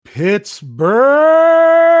Pittsburgh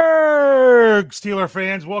Steeler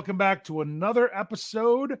fans, welcome back to another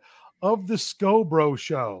episode of the Scobro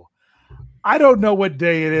Show. I don't know what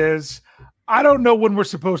day it is. I don't know when we're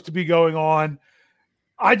supposed to be going on.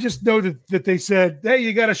 I just know that they said, hey,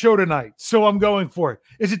 you got a show tonight, so I'm going for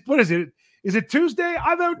it. What is it? Is it Tuesday?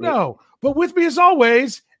 I don't know. But with me, as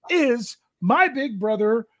always, is my big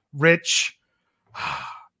brother, Rich.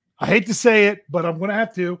 I hate to say it, but I'm going to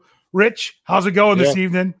have to. Rich, how's it going this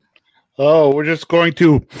evening? Oh, we're just going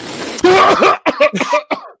to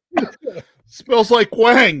smells like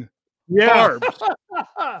Wang. Yeah.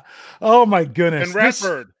 Oh my goodness. And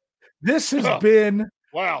Radford. This has been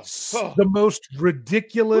the most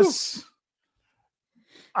ridiculous.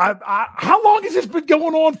 How long has this been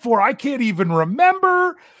going on for? I can't even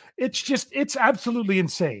remember. It's absolutely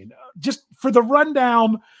insane. Just for the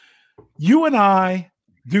rundown, you and I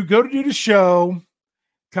go to do the show,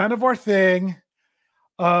 kind of our thing.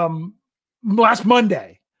 Last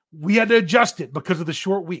Monday, we had to adjust it because of the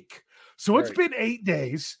short week. So it's been 8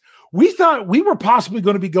 days. We thought we were possibly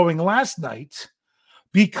going to be going last night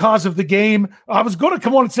because of the game. I was going to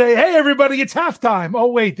come on and say, hey, everybody, it's halftime. Oh,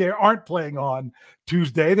 wait, they aren't playing on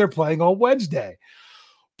Tuesday. They're playing on Wednesday.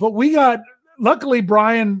 But luckily,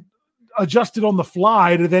 Brian adjusted on the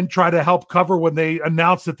fly to then try to help cover when they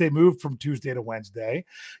announced that they moved from Tuesday to Wednesday.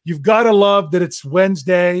 You've got to love that it's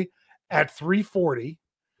Wednesday at 3:40.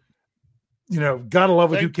 Gotta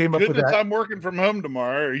love who came up with that. I'm working from home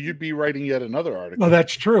tomorrow, or you'd be writing yet another article. No,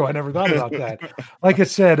 that's true. I never thought about that. Like I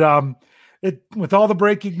said, with all the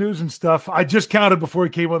breaking news and stuff, I just counted before he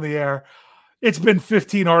came on the air. It's been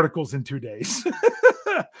 15 articles in 2 days.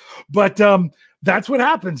 But that's what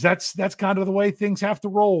happens. That's kind of the way things have to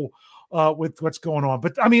roll with what's going on.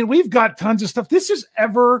 But I mean, we've got tons of stuff. This is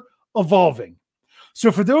ever evolving.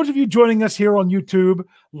 So for those of you joining us here on YouTube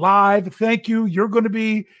live, thank you. You're going to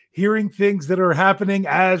be hearing things that are happening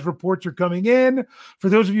as reports are coming in. For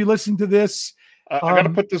those of you listening to this, I got to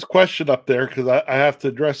put this question up there because I have to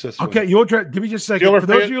address this. Okay, you'll address. Give me just a second. For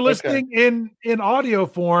those of you listening in audio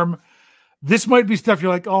form, this might be stuff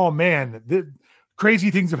you're like, oh man, crazy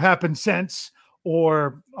things have happened since,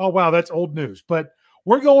 or oh wow, that's old news. But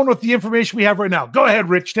we're going with the information we have right now. Go ahead,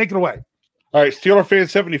 Rich. Take it away. All right, Steeler Fan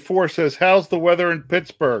 74 says, how's the weather in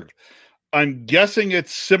Pittsburgh? I'm guessing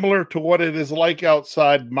it's similar to what it is like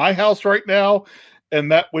outside my house right now,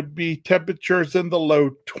 and that would be temperatures in the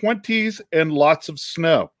low 20s and lots of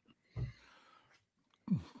snow.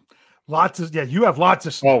 You have lots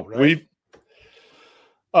of snow, right?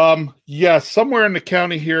 Somewhere in the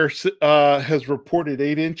county here has reported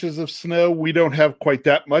 8 inches of snow. We don't have quite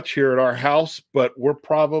that much here at our house, but we're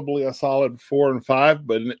probably a solid 4 and 5.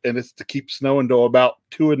 And it's to keep snowing till about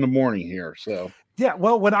 2 a.m. here. So yeah,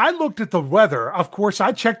 well, when I looked at the weather, of course,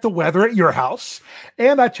 I checked the weather at your house,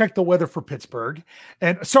 and I checked the weather for Pittsburgh.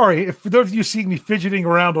 And sorry, if for those of you seeing me fidgeting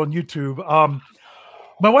around on YouTube,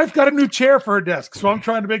 my wife got a new chair for her desk, so I'm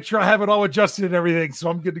trying to make sure I have it all adjusted and everything. So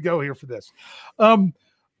I'm good to go here for this. And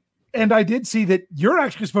I did see that you're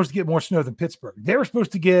actually supposed to get more snow than Pittsburgh. They were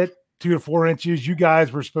supposed to get 2 to 4 inches. You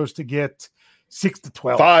guys were supposed to get 6 to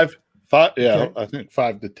 12. 5. Yeah, okay. I think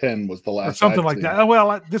 5 to 10 was the last. Or something like that.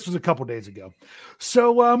 Well, this was a couple days ago.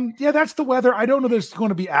 So, that's the weather. I don't know that it's going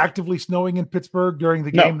to be actively snowing in Pittsburgh during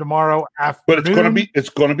the game tomorrow afternoon. But it's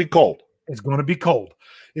going to be cold. It's going to be cold.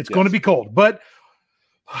 Going to be cold. But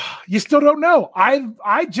you still don't know.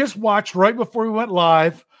 I just watched right before we went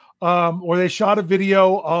live. Or they shot a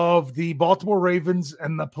video of the Baltimore Ravens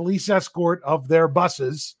and the police escort of their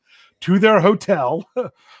buses to their hotel,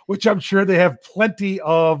 which I'm sure they have plenty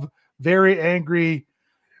of very angry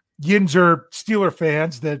Yinzer Steeler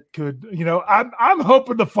fans that could, I'm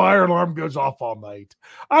hoping the fire alarm goes off all night.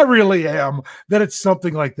 I really am, that it's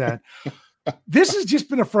something like that. This has just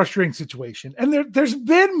been a frustrating situation. And there's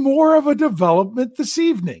been more of a development this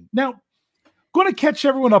evening. Now, going to catch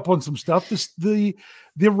everyone up on some stuff. The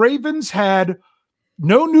Ravens had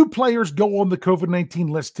no new players go on the COVID-19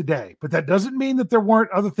 list today, but that doesn't mean that there weren't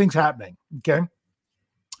other things happening. Okay.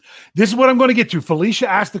 This is what I'm going to get to. Felicia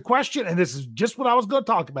asked the question, and this is just what I was going to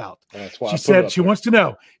talk about. That's why she said she wants to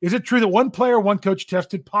know, is it true that one player, one coach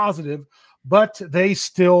tested positive, but they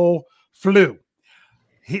still flew?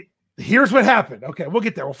 Here's what happened. Okay, we'll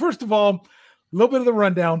get there. Well, first of all, a little bit of the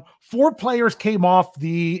rundown. 4 players came off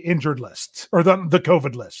the injured list or the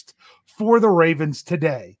COVID list for the Ravens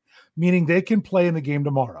today, meaning they can play in the game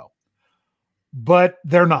tomorrow. But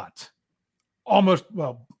they're not.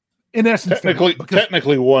 In essence,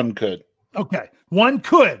 technically one could. Okay, one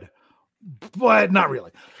could, but not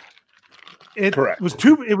really. It Correct. was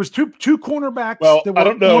two. It was two cornerbacks. Well, that were I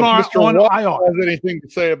don't know if Mr. on Watt IR. has anything to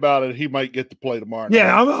say about it. He might get to play tomorrow night.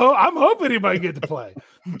 Yeah, I'm hoping he might get to play.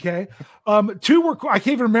 Okay. Two were, I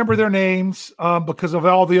can't even remember their names because of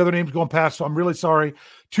all the other names going past. So I'm really sorry.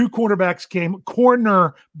 Two cornerbacks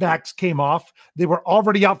came off. They were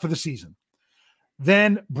already out for the season.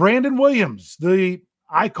 Then Brandon Williams,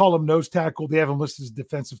 I call him nose tackle. They have him listed as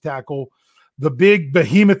defensive tackle, the big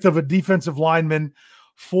behemoth of a defensive lineman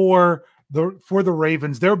for the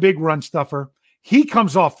Ravens. Their big run stuffer. He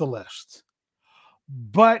comes off the list.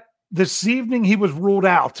 But this evening, he was ruled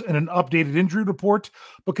out in an updated injury report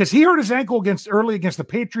because he hurt his ankle early against the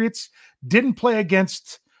Patriots, didn't play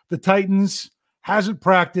against the Titans, hasn't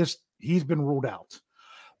practiced. He's been ruled out.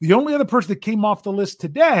 The only other person that came off the list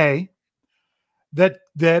today that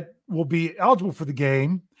will be eligible for the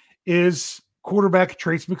game is quarterback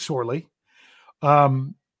Trace McSorley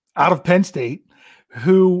out of Penn State,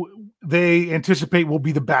 who they anticipate will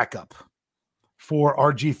be the backup for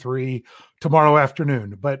RG3 tomorrow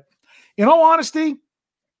afternoon. But in all honesty,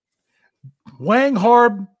 Wang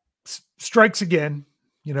Harb strikes again.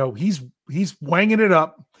 You know, he's wanging it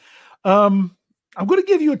up. I'm going to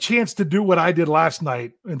give you a chance to do what I did last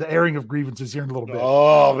night in the airing of grievances here in a little bit.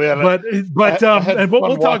 Oh man! But and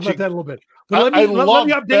we'll talk about that a little bit. But let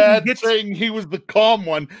me update you. Saying he was the calm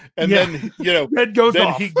one, and then Red goes then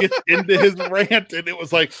off. He gets into his rant, and it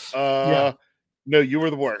was like, no, you were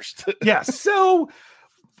the worst. Yes. So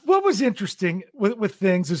what was interesting with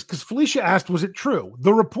things is because Felicia asked, was it true?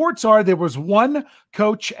 The reports are there was one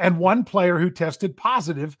coach and one player who tested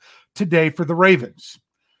positive today for the Ravens.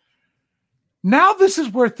 Now this is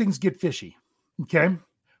where things get fishy. Okay.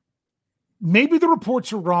 Maybe the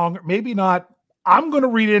reports are wrong, maybe not. I'm going to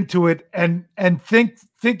read into it and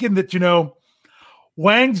thinking that,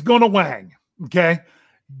 Wang's going to wang. Okay.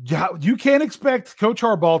 You can't expect Coach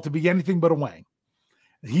Harbaugh to be anything but a wang.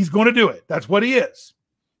 He's going to do it. That's what he is.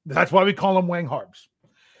 That's why we call him Wang Harbs.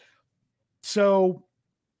 So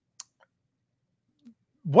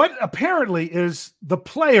what apparently is the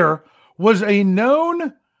player was a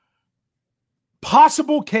known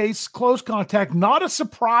possible case, close contact, not a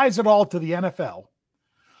surprise at all to the NFL,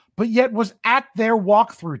 but yet was at their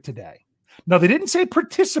walkthrough today. Now, they didn't say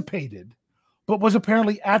participated, but was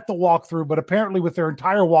apparently at the walkthrough, but apparently with their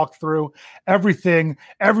entire walkthrough,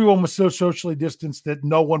 everyone was so socially distanced that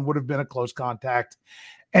no one would have been a close contact.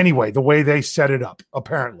 Anyway, the way they set it up,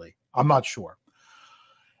 apparently. I'm not sure.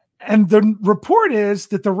 And the report is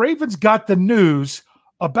that the Ravens got the news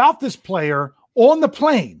about this player on the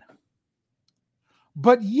plane.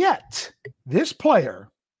 But yet, this player,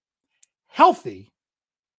 healthy,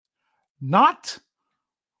 not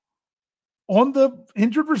on the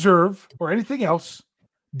injured reserve or anything else,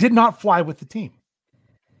 did not fly with the team.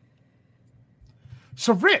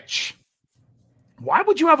 So, Rich, why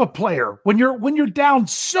would you have a player when you're down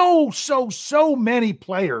so many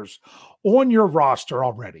players on your roster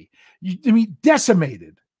already?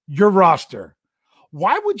 Decimated your roster.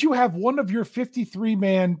 Why would you have one of your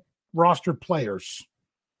 53-man roster players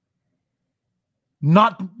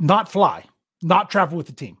not fly, not travel with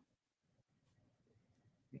the team?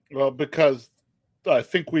 Well, because I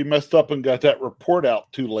think we messed up and got that report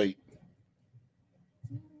out too late.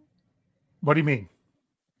 What do you mean?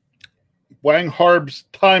 Wang Harb's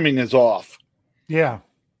timing is off. Yeah.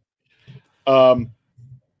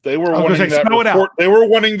 They were wanting that report. They were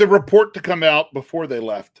wanting the report to come out before they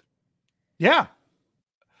left. Yeah.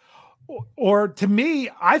 Or to me,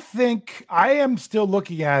 I think I am still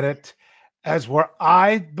looking at it as where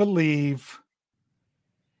I believe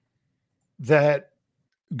that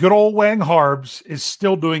good old Wang Harbs is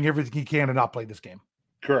still doing everything he can to not play this game.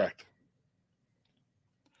 Correct.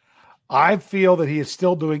 I feel that he is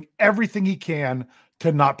still doing everything he can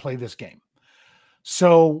to not play this game.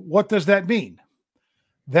 So what does that mean?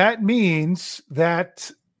 That means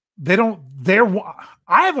that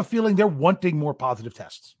I have a feeling they're wanting more positive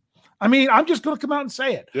tests. I mean, I'm just going to come out and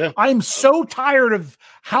say it. Yeah. I am so tired of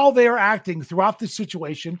how they are acting throughout this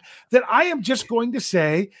situation that I am just going to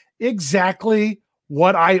say exactly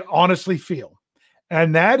what I honestly feel.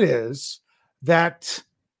 And that is that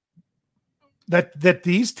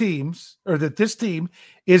these teams, or that this team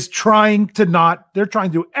is trying to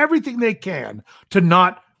do everything they can to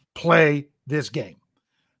not play this game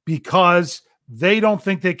because they don't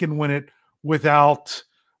think they can win it without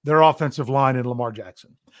their offensive line and Lamar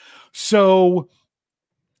Jackson. So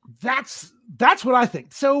that's what I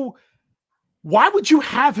think. So why would you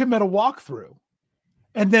have him at a walkthrough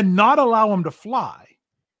and then not allow him to fly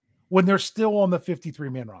when they're still on the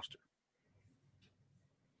 53-man roster?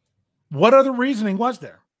 What other reasoning was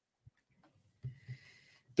there?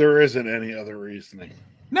 There isn't any other reasoning.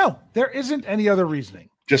 No, there isn't any other reasoning.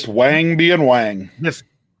 Just Wang being Wang. Yes.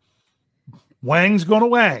 Wang's going to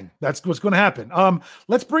Wang. That's what's going to happen.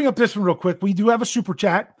 Let's bring up this one real quick. We do have a super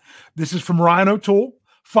chat. This is from Ryan O'Toole.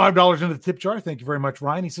 $5 into the tip jar. Thank you very much,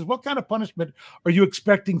 Ryan. He says, what kind of punishment are you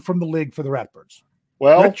expecting from the league for the Ratbirds?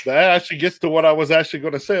 Well, Rich? that actually gets to what I was actually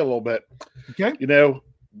going to say a little bit. Okay. You know,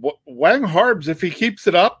 Wang Harbs, if he keeps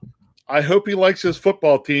it up, I hope he likes his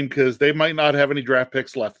football team because they might not have any draft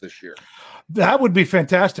picks left this year. That would be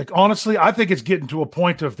fantastic. Honestly, I think it's getting to a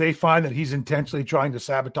point of they find that he's intentionally trying to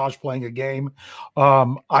sabotage playing a game.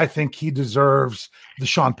 I think he deserves the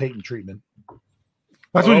Sean Payton treatment.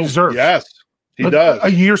 That's what he deserves. Yes, he does.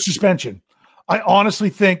 A year suspension. I honestly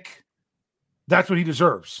think that's what he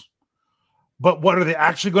deserves. But what are they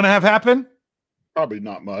actually going to have happen? Probably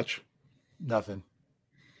not much. Nothing.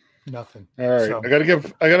 All right. So, I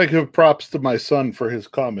gotta give props to my son for his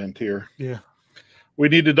comment here. Yeah. We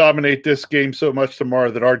need to dominate this game so much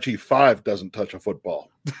tomorrow that RG5 doesn't touch a football.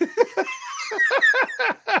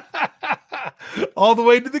 All the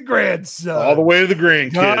way to the grandson. All the way to the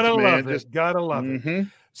grandkids. Gotta man. love it. Gotta love it.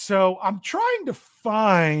 So I'm trying to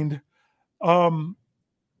find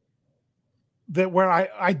that where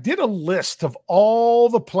I did a list of all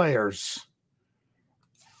the players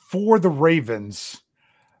for the Ravens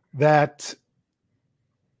that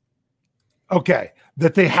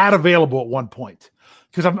they had available at one point.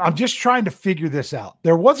 Because I'm just trying to figure this out.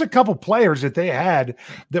 There was a couple players that they had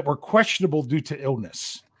that were questionable due to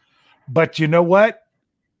illness. But you know what?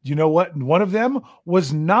 One of them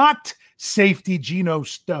was not safety Geno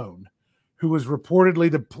Stone, who was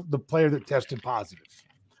reportedly the player that tested positive.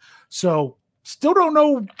 So still don't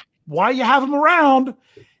know why you have him around.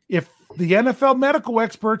 If the NFL medical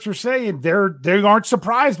experts are saying they aren't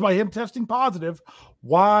surprised by him testing positive,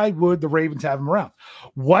 why would the Ravens have him around?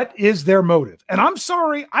 What is their motive? And I'm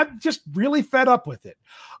sorry, I'm just really fed up with it.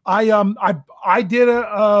 I did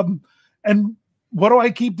and what do I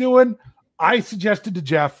keep doing? I suggested to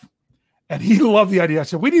Jeff, and he loved the idea. I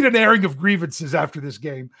said, we need an airing of grievances after this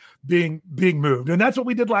game being moved. And that's what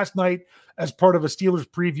we did last night as part of a Steelers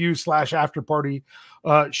preview / after party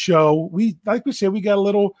show. We got a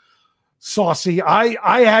little saucy.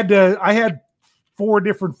 I had 4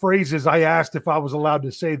 different phrases I asked if I was allowed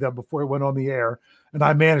to say them before it went on the air, and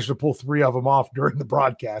I managed to pull 3 of them off during the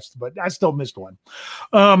broadcast, but I still missed one.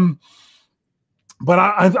 But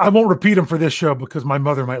I won't repeat them for this show because my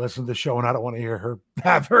mother might listen to the show and I don't want to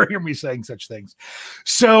have her hear me saying such things.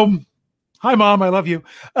 So, hi, Mom. I love you.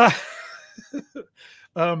 As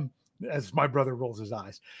my brother rolls his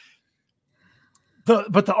eyes.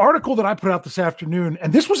 But the article that I put out this afternoon,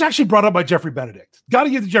 and this was actually brought up by Jeffrey Benedict. Got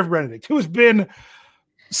to give to Jeffrey Benedict, who has been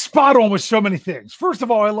spot on with so many things. First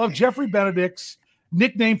of all, I love Jeffrey Benedict's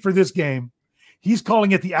nickname for this game. He's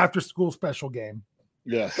calling it the after school special game.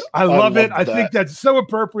 Yes. I love it. I think that's so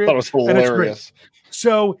appropriate. That was hilarious.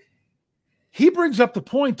 So he brings up the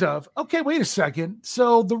point of, okay, wait a second.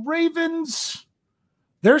 So the Ravens,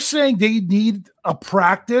 they're saying they need a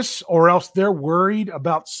practice or else they're worried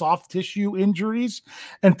about soft tissue injuries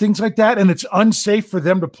and things like that. And it's unsafe for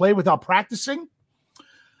them to play without practicing.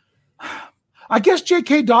 I guess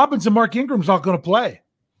J.K. Dobbins and Mark Ingram's not going to play.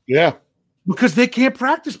 Yeah. Because they can't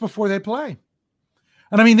practice before they play.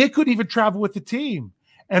 And I mean, they couldn't even travel with the team.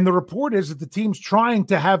 And the report is that the team's trying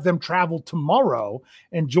to have them travel tomorrow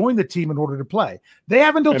and join the team in order to play. They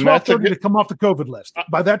have until 12:30 to come off the COVID list.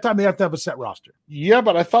 By that time, they have to have a set roster. Yeah,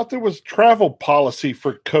 but I thought there was travel policy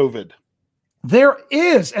for COVID. There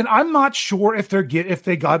is, and I'm not sure if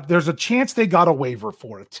there's a chance they got a waiver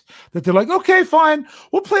for it. That they're like, okay, fine,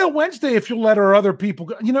 we'll play on Wednesday if you'll let our other people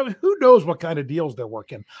go. You know, who knows what kind of deals they're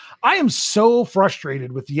working. I am so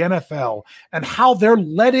frustrated with the NFL and how they're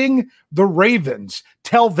letting the Ravens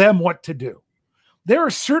tell them what to do. There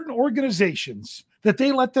are certain organizations that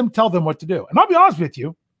they let them tell them what to do. And I'll be honest with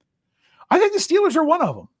you, I think the Steelers are one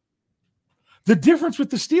of them. The difference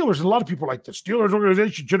with the Steelers, and a lot of people are like, the Steelers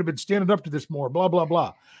organization should have been standing up to this more, blah, blah,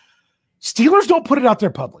 blah. Steelers don't put it out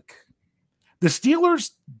there public. The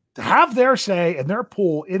Steelers have their say and their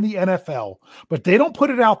pull in the NFL, but they don't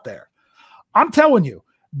put it out there. I'm telling you,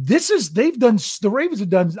 the Ravens have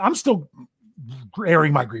done, I'm still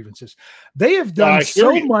airing my grievances. They have done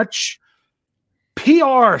so much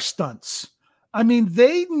PR stunts. I mean,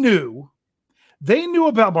 they knew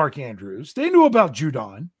about Mark Andrews. They knew about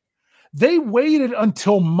Judon. They waited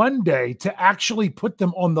until Monday to actually put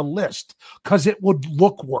them on the list because it would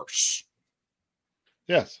look worse.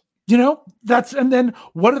 Yes. You know, and then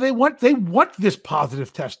what do they want? They want this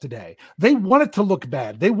positive test today. They want it to look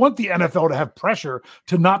bad. They want the NFL to have pressure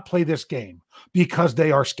to not play this game because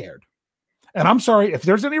they are scared. And I'm sorry if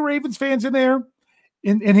there's any Ravens fans in there,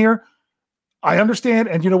 in here. I understand.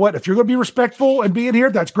 And you know what? If you're going to be respectful and be in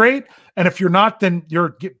here, that's great. And if you're not, then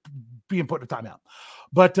you're being put in a timeout.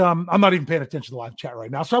 But I'm not even paying attention to the live chat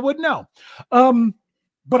right now, so I wouldn't know.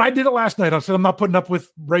 But I did it last night. I said I'm not putting up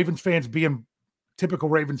with Ravens fans being typical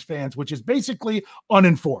Ravens fans, which is basically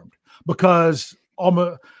uninformed, because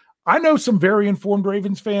I know some very informed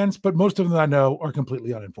Ravens fans, but most of them I know are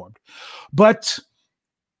completely uninformed.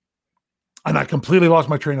 And I completely lost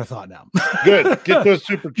my train of thought now. Good. Get those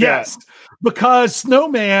super chats. Yes, because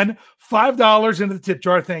Snowman, $5 into the tip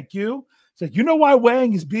jar. Thank you. So you know why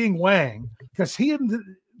Wang is being Wang?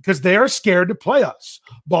 Because they are scared to play us,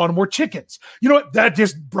 Baltimore Chickens. You know what? That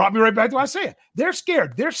just brought me right back to what I said. They're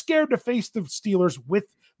scared. They're scared to face the Steelers with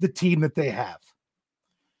the team that they have.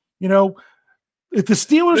 You know, if the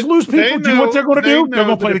Steelers lose people, do you know what they're going to do? They're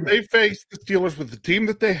going to play the game. If they face the Steelers with the team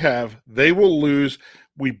that they have, they will lose.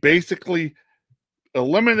 We basically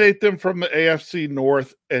eliminate them from the AFC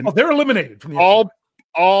North, and they're eliminated from the AFC.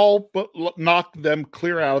 All but knock them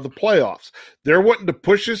clear out of the playoffs. They're wanting to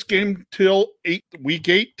push this game till week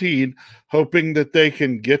 18, hoping that they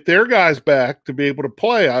can get their guys back to be able to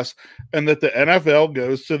play us, and that the NFL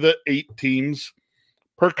goes to the 8 teams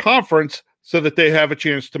per conference so that they have a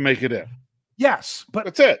chance to make it in. Yes, but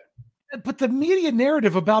that's it. But the media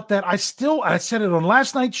narrative about that, I said it on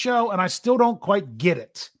last night's show, and I still don't quite get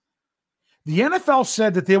it. The NFL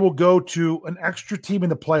said that they will go to an extra team in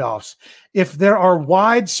the playoffs if there are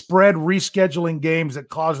widespread rescheduling games that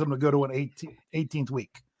cause them to go to an 18th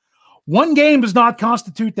week. One game does not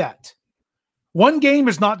constitute that. One game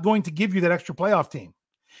is not going to give you that extra playoff team.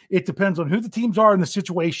 It depends on who the teams are in the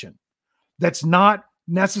situation. That's not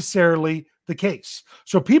necessarily the case.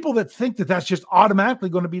 So people that think that that's just automatically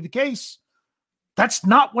going to be the case, that's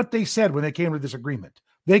not what they said when they came to this agreement.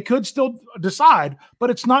 They could still decide,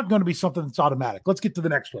 but it's not going to be something that's automatic. Let's get to the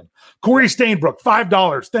next one. Corey Stainbrook,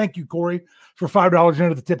 $5. Thank you, Corey, for $5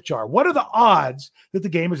 into the tip jar. What are the odds that the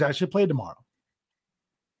game is actually played tomorrow?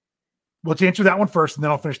 Let's answer that one first, and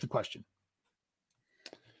then I'll finish the question.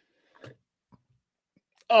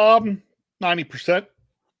 90%.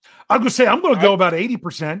 I'm going to say I'm going to go about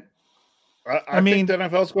 80%. I mean, the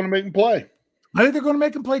NFL's going to make them play. I think they're going to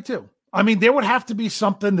make them play too. I mean, there would have to be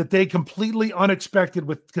something that they completely unexpected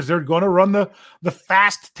with, because they're going to run the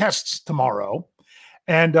fast tests tomorrow,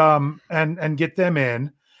 and get them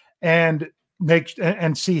in and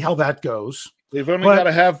see how that goes. They've only got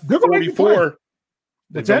to have 44.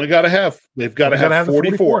 They've got to have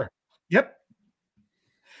 44. Yep.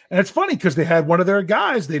 And it's funny because they had one of their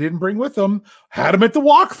guys they didn't bring with them, had him at the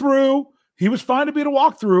walkthrough. He was fine to be at a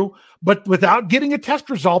walkthrough, but without getting a test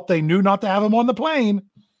result, they knew not to have him on the plane.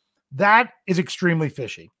 That is extremely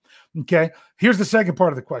fishy. Okay. Here's the second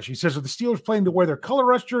part of the question. He says, are the Steelers planning to wear their color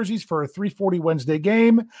rush jerseys for a 3:40 Wednesday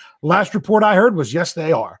game? Last report I heard was yes,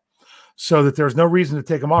 they are. So that there's no reason to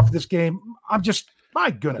take them off for this game.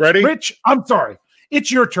 My goodness. Ready? Rich, I'm sorry. It's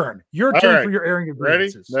your turn. Your turn for your airing of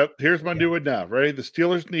grievances. Ready? Nope. Here's my new one now. Ready? The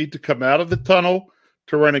Steelers need to come out of the tunnel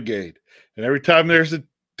to Renegade. And every time there's a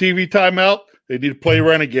TV timeout, they need to play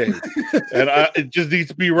Renegade. And it just needs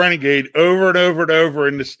to be Renegade over and over and over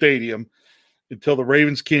in the stadium until the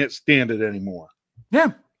Ravens can't stand it anymore.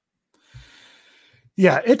 Yeah.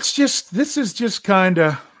 Yeah, this is just kind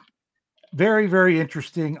of very, very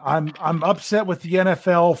interesting. I'm upset with the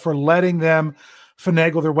NFL for letting them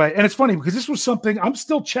finagle their way. And it's funny because this was something I'm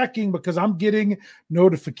still checking, because I'm getting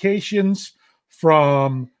notifications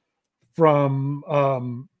from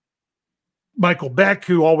Michael Beck,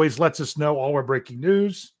 who always lets us know all our breaking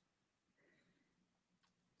news.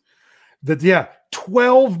 That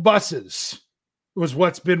 12 buses was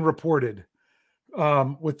what's been reported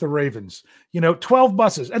with the Ravens. 12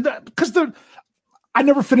 buses, and because I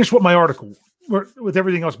never finished what my article with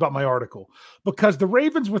everything else about my article, because the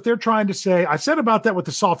Ravens, what they're trying to say, I said about that with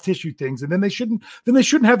the soft tissue things, and then they shouldn't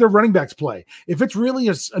have their running backs play. If it's really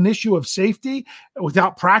an issue of safety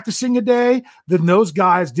without practicing a day, then those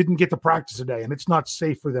guys didn't get to practice a day, and it's not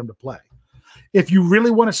safe for them to play. If you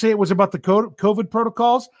really want to say it was about the COVID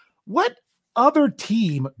protocols, what other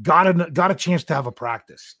team got a chance to have a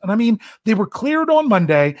practice? And I mean, they were cleared on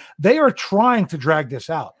Monday. They are trying to drag this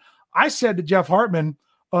out. I said to Jeff Hartman,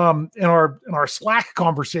 in our Slack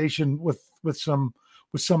conversation with some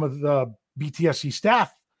of the BTSC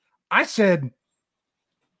staff, I said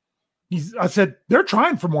they're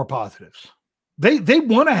trying for more positives. They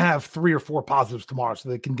want to have 3 or 4 positives tomorrow so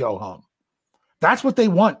they can go home. That's what they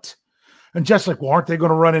want. And just like, well, aren't they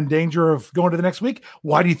going to run in danger of going to the next week?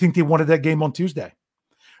 Why do you think they wanted that game on Tuesday?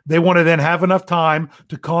 They want to then have enough time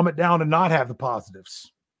to calm it down and not have the positives.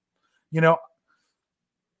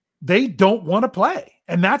 they don't want to play.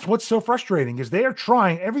 And that's what's so frustrating is they are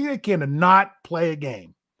trying everything they can to not play a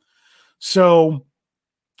game. So,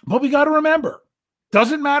 but we got to remember,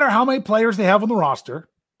 doesn't matter how many players they have on the roster,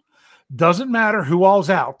 doesn't matter who all's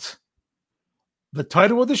out. The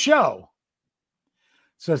title of the show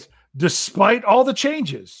says, despite all the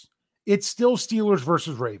changes, it's still Steelers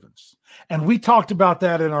versus Ravens. And we talked about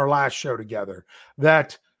that in our last show together,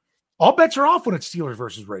 that all bets are off when it's Steelers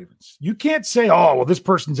versus Ravens. You can't say, oh, well, this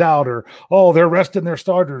person's out, or, oh, they're resting their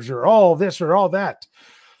starters, or, oh, this or all that.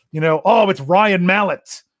 Oh, it's Ryan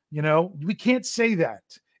Mallett. We can't say that.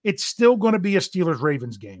 It's still going to be a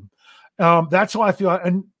Steelers-Ravens game. That's how I feel.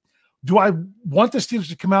 And do I want the Steelers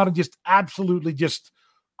to come out and just absolutely just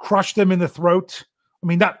crush them in the throat? I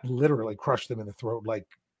mean, not literally crush them in the throat like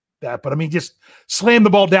that, but I mean, just slam the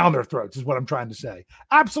ball down their throats is what I'm trying to say.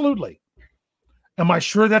 Absolutely. Am I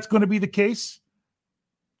sure that's going to be the case?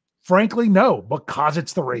 Frankly, no, because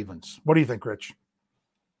it's the Ravens. What do you think, Rich?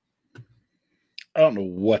 I don't know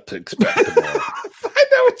what to expect. I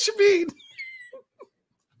know what you mean.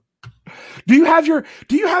 Do you have your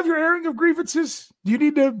airing of grievances? Do you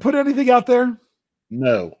need to put anything out there?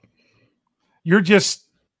 No. You're just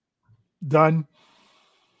done.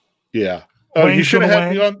 Yeah. Oh, you should have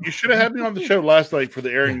had me on. You should have had me on the show last night for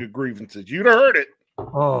the airing of grievances. You'd have heard it.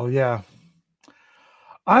 Oh yeah.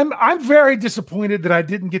 I'm very disappointed that I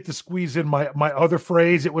didn't get to squeeze in my other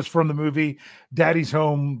phrase. It was from the movie Daddy's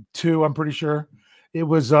Home 2, I'm pretty sure. It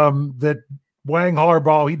was that Wang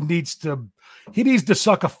Harbaugh, he needs to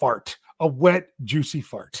suck a fart, a wet, juicy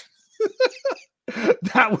fart.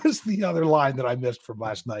 That was the other line that I missed from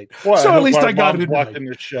last night. Well, so at least I got it in watching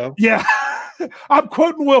this show. Yeah. I'm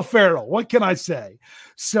quoting Will Ferrell. What can I say?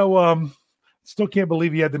 So still can't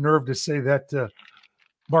believe he had the nerve to say that to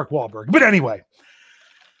Mark Wahlberg. But anyway.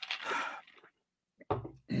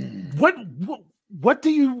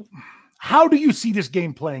 How do you see this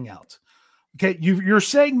game playing out? Okay, you're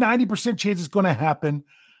saying 90% chance it's going to happen.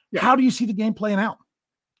 Yeah. How do you see the game playing out?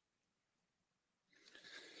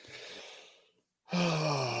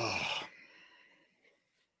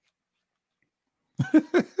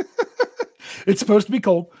 It's supposed to be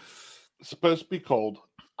cold. It's supposed to be cold.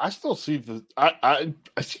 I still see I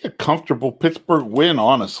see a comfortable Pittsburgh win,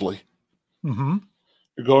 honestly. Mm-hmm.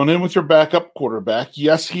 You're going in with your backup quarterback.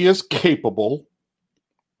 Yes, he is capable,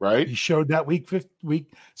 right? He showed that week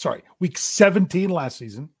 17 last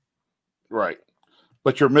season. Right.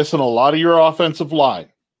 But you're missing a lot of your offensive line.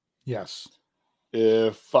 Yes.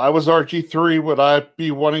 If I was RG3, would I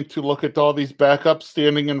be wanting to look at all these backups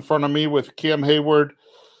standing in front of me with Cam Hayward,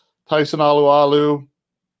 Tyson Alualu,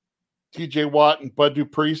 TJ Watt, and Bud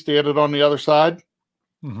Dupree standing on the other side?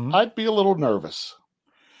 Mm-hmm. I'd be a little nervous.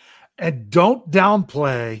 And don't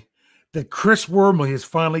downplay that Chris Wormley is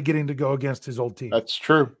finally getting to go against his old team. That's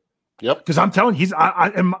true. Yep. Because I'm telling you,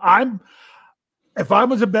 if I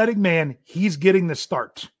was a betting man, he's getting the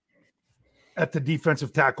start at the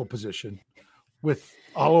defensive tackle position with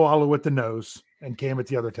Alualu at the nose and Cam at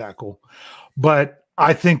the other tackle. But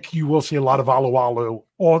I think you will see a lot of Alualu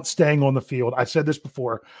staying on the field. I said this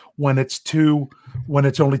before, when it's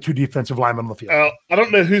only two defensive linemen on the field. I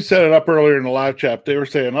don't know who set it up earlier in the live chat. They were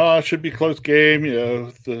saying, it should be a close game.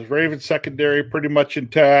 The Ravens secondary pretty much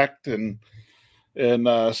intact, and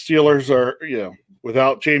Steelers are,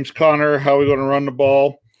 without James Conner, how are we going to run the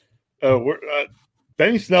ball?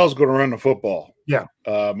 Benny Snell's going to run the football. Yeah.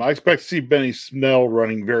 I expect to see Benny Snell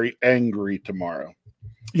running very angry tomorrow.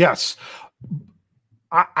 Yes.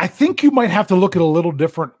 I think you might have to look at a little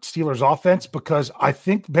different Steelers offense, because I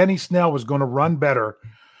think Benny Snell was going to run better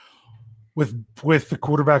with the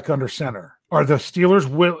quarterback under center. Are the Steelers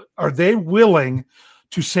willing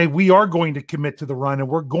to say, we are going to commit to the run and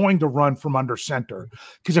we're going to run from under center?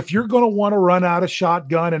 Because if you're going to want to run out of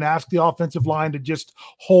shotgun and ask the offensive line to just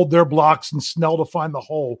hold their blocks and Snell to find the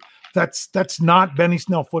hole, that's not Benny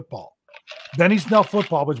Snell football. Benny Snell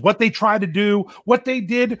football was what they tried to do, what they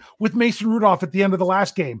did with Mason Rudolph at the end of the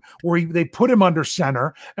last game, where they put him under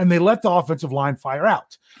center and they let the offensive line fire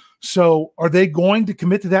out. So are they going to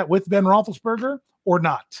commit to that with Ben Roethlisberger or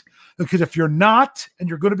not? Because if you're not, and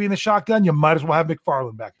you're going to be in the shotgun, you might as well have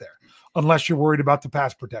McFarland back there, unless you're worried about the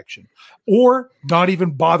pass protection, or not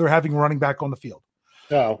even bother having running back on the field.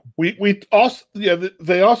 No, we also,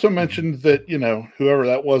 they also mentioned that, whoever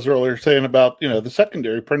that was earlier saying about, the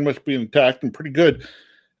secondary pretty much being intact and pretty good.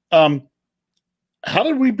 How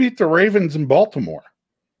did we beat the Ravens in Baltimore?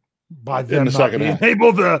 By them not being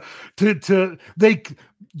able to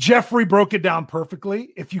Jeffrey broke it down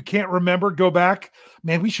perfectly. If you can't remember, go back.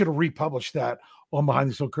 Man, we should have republished that on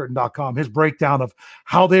BehindTheSteelCurtain.com, his breakdown of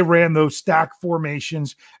how they ran those stack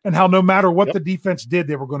formations and how no matter what the defense did,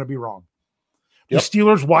 they were going to be wrong. The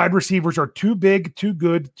Steelers' wide receivers are too big, too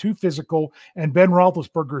good, too physical, and Ben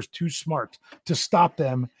Roethlisberger is too smart to stop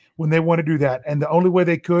them when they want to do that. And the only way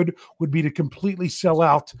they could would be to completely sell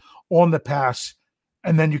out on the pass,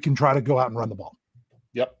 and then you can try to go out and run the ball.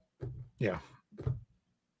 Yep. Yeah.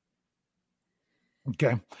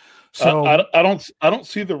 Okay. So I don't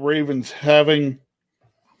see the Ravens having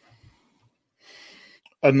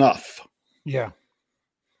enough. Yeah.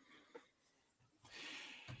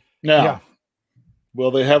 Now,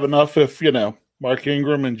 will they have enough if, Mark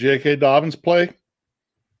Ingram and J.K. Dobbins play?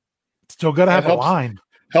 Still got to have a line.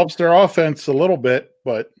 Helps their offense a little bit,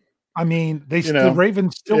 but I mean, the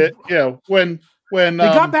Ravens still. When they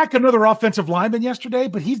got back another offensive lineman yesterday,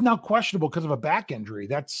 but he's now questionable because of a back injury.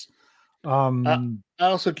 That's. I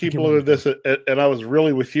also keep a look at this, and I was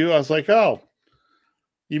really with you. I was like, oh,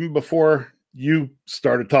 even before you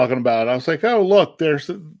started talking about it, I was like, oh, look, they're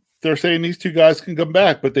saying these two guys can come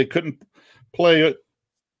back, but they couldn't play it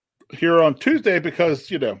here on Tuesday because,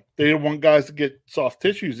 they didn't want guys to get soft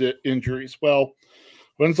tissues injuries. Well,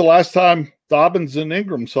 when's the last time Dobbins and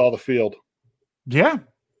Ingram saw the field? Yeah,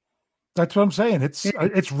 that's what I'm saying.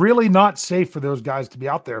 It's really not safe for those guys to be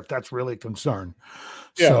out there if that's really a concern.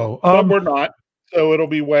 Yeah, so, but we're not. So it'll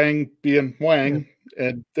be Wang being Wang,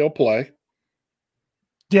 and they'll play.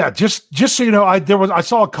 Yeah, just so you know, I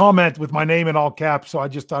saw a comment with my name in all caps, so I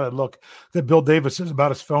just thought I'd look that Bill Davis says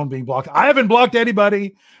about his phone being blocked. I haven't blocked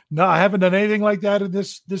anybody. No, I haven't done anything like that at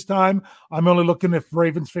this time. I'm only looking if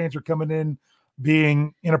Ravens fans are coming in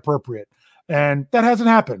being inappropriate, and that hasn't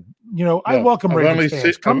happened. I welcome Ravens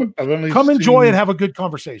fans. Come enjoy and have a good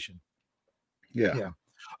conversation. Yeah.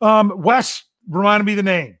 Wes reminded me the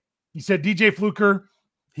name. He said DJ Fluker.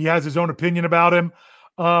 He has his own opinion about him.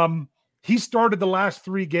 He started the last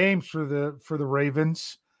 3 games for the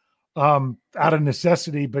Ravens out of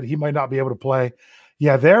necessity, but he might not be able to play.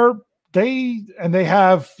 Yeah, they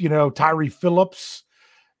have, Tyree Phillips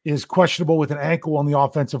is questionable with an ankle on the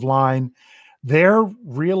offensive line. They're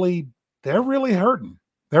really hurting.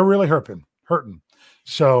 They're really hurting.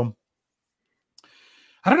 So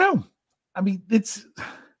I don't know. I mean,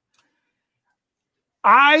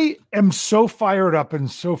 I am so fired up and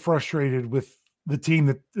so frustrated with the team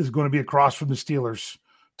that is going to be across from the Steelers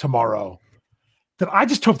tomorrow that I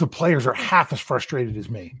just hope the players are half as frustrated as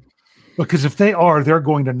me, because if they are, they're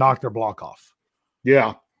going to knock their block off.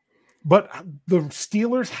 Yeah. But the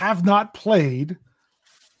Steelers have not played.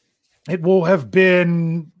 It will have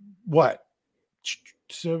been 10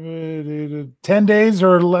 days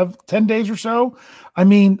or 10 days or so. I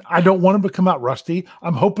mean, I don't want them to come out rusty.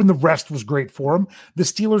 I'm hoping the rest was great for them. The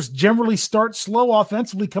Steelers generally start slow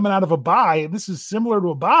offensively coming out of a bye, and this is similar to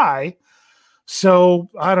a bye. So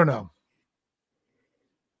I don't know.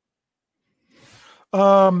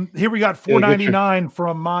 Here we got $4.99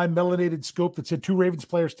 from my melanated scope that said 2 Ravens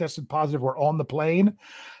players tested positive were on the plane.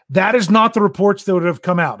 That is not the reports that would have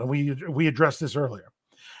come out, and we addressed this earlier.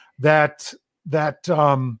 That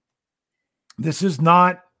this is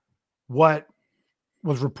not what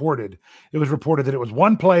was reported. It was reported that it was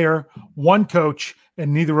 1 player, 1 coach,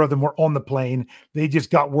 and neither of them were on the plane. They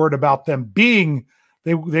just got word about them being,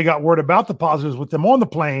 they got word about the positives with them on the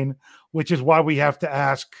plane, which is why we have to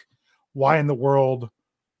ask, why in the world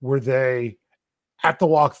were they at the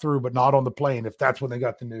walkthrough but not on the plane if that's when they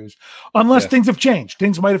got the news? Unless things have changed.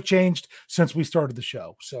 Things might have changed since we started the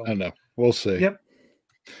show. So I know. We'll see. Yep.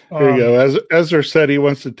 Here you go. As Ezra said, he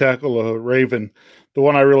wants to tackle a Raven. The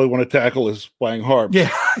one I really want to tackle is Wang Harbs.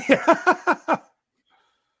 Yeah.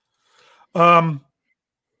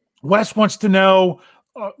 Wes wants to know,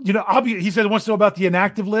 he said he wants to know about the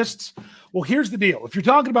inactive lists. Well, here's the deal. If you're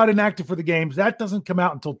talking about inactive for the games, that doesn't come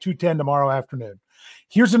out until 2:10 tomorrow afternoon.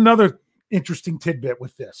 Here's another interesting tidbit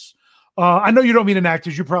with this. I know you don't mean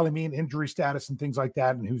inactives. You probably mean injury status and things like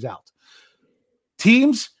that and who's out.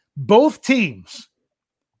 Both teams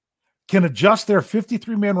can adjust their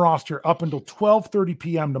 53-man roster up until 12:30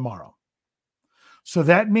 p.m. tomorrow. So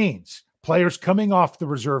that means players coming off the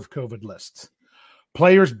reserve COVID list,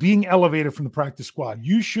 players being elevated from the practice squad.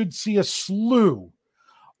 You should see a slew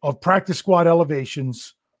of practice squad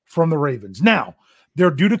elevations from the Ravens. Now,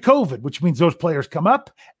 they're due to COVID, which means those players come up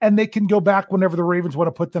and they can go back whenever the Ravens want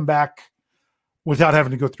to put them back without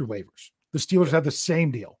having to go through waivers. The Steelers have the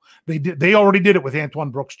same deal. They already did it with Antoine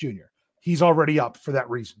Brooks Jr. He's already up for that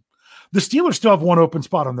reason. The Steelers still have 1 open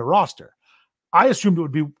spot on their roster. I assumed it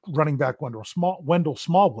would be running back Wendell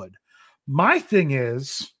Smallwood. My thing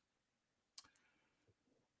is,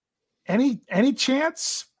 any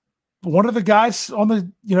chance one of the guys on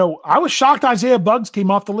the, I was shocked Isaiah Buggs came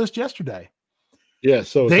off the list yesterday. Yeah,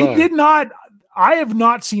 so they did not. I have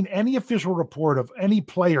not seen any official report of any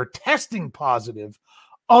player testing positive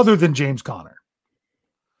other than James Conner.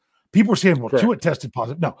 People were saying, well, Correct. Tuitt tested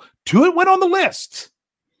positive. No, Tuitt went on the list.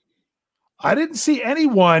 I didn't see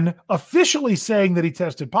anyone officially saying that he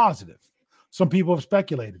tested positive. Some people have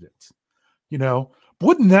speculated it.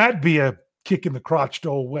 Wouldn't that be a kick in the crotch to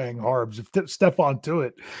old Wang Harbs if Stephon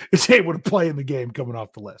Tuitt is able to play in the game coming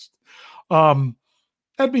off the list?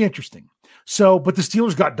 That'd be interesting. So, but the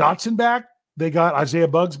Steelers got Dotson back. They got Isaiah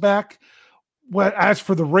Buggs back. Well, as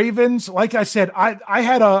for the Ravens, like I said, I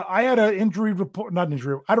had a injury report, not an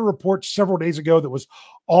injury. I had a report several days ago that was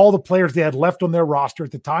all the players they had left on their roster.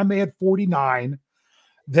 At the time, they had 49.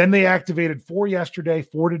 Then they activated 4 yesterday,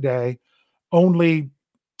 4 today. Only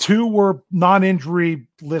 2 were non-injury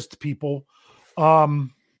list people.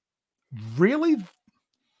 Really,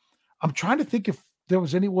 I'm trying to think if there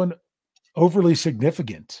was anyone overly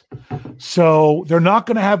significant. So they're not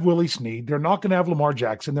going to have Willie Snead. They're not going to have Lamar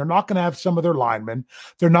Jackson. They're not going to have some of their linemen.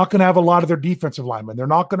 They're not going to have a lot of their defensive linemen. They're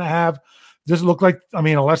not going to have, doesn't look like,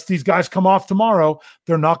 unless these guys come off tomorrow,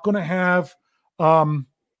 they're not going to have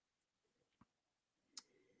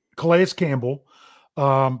Calais Campbell.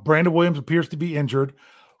 Brandon Williams appears to be injured.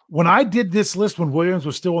 When I did this list, when Williams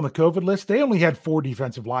was still on the COVID list, they only had 4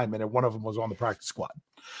 defensive linemen, and one of them was on the practice squad.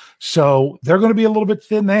 So they're going to be a little bit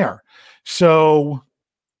thin there. So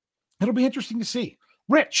it'll be interesting to see.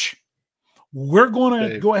 Rich, we're going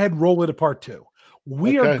to go ahead and roll into part 2.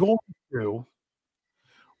 We are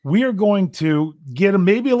going to get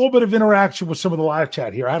maybe a little bit of interaction with some of the live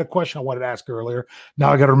chat here. I had a question I wanted to ask earlier.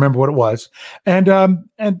 Now I got to remember what it was. And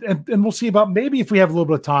we'll see about maybe if we have a little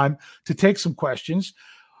bit of time to take some questions.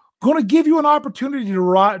 Going to give you an opportunity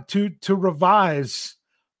to revise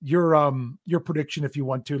your prediction if you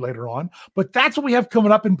want to later on, but that's what we have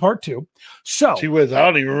coming up in part 2. So I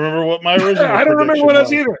don't even remember what my original I don't remember what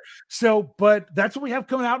else either. So, but that's what we have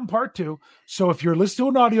coming out in part 2. So if you're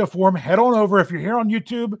listening to an audio form, head on over. If you're here on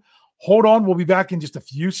YouTube, hold on. We'll be back in just a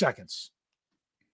few seconds.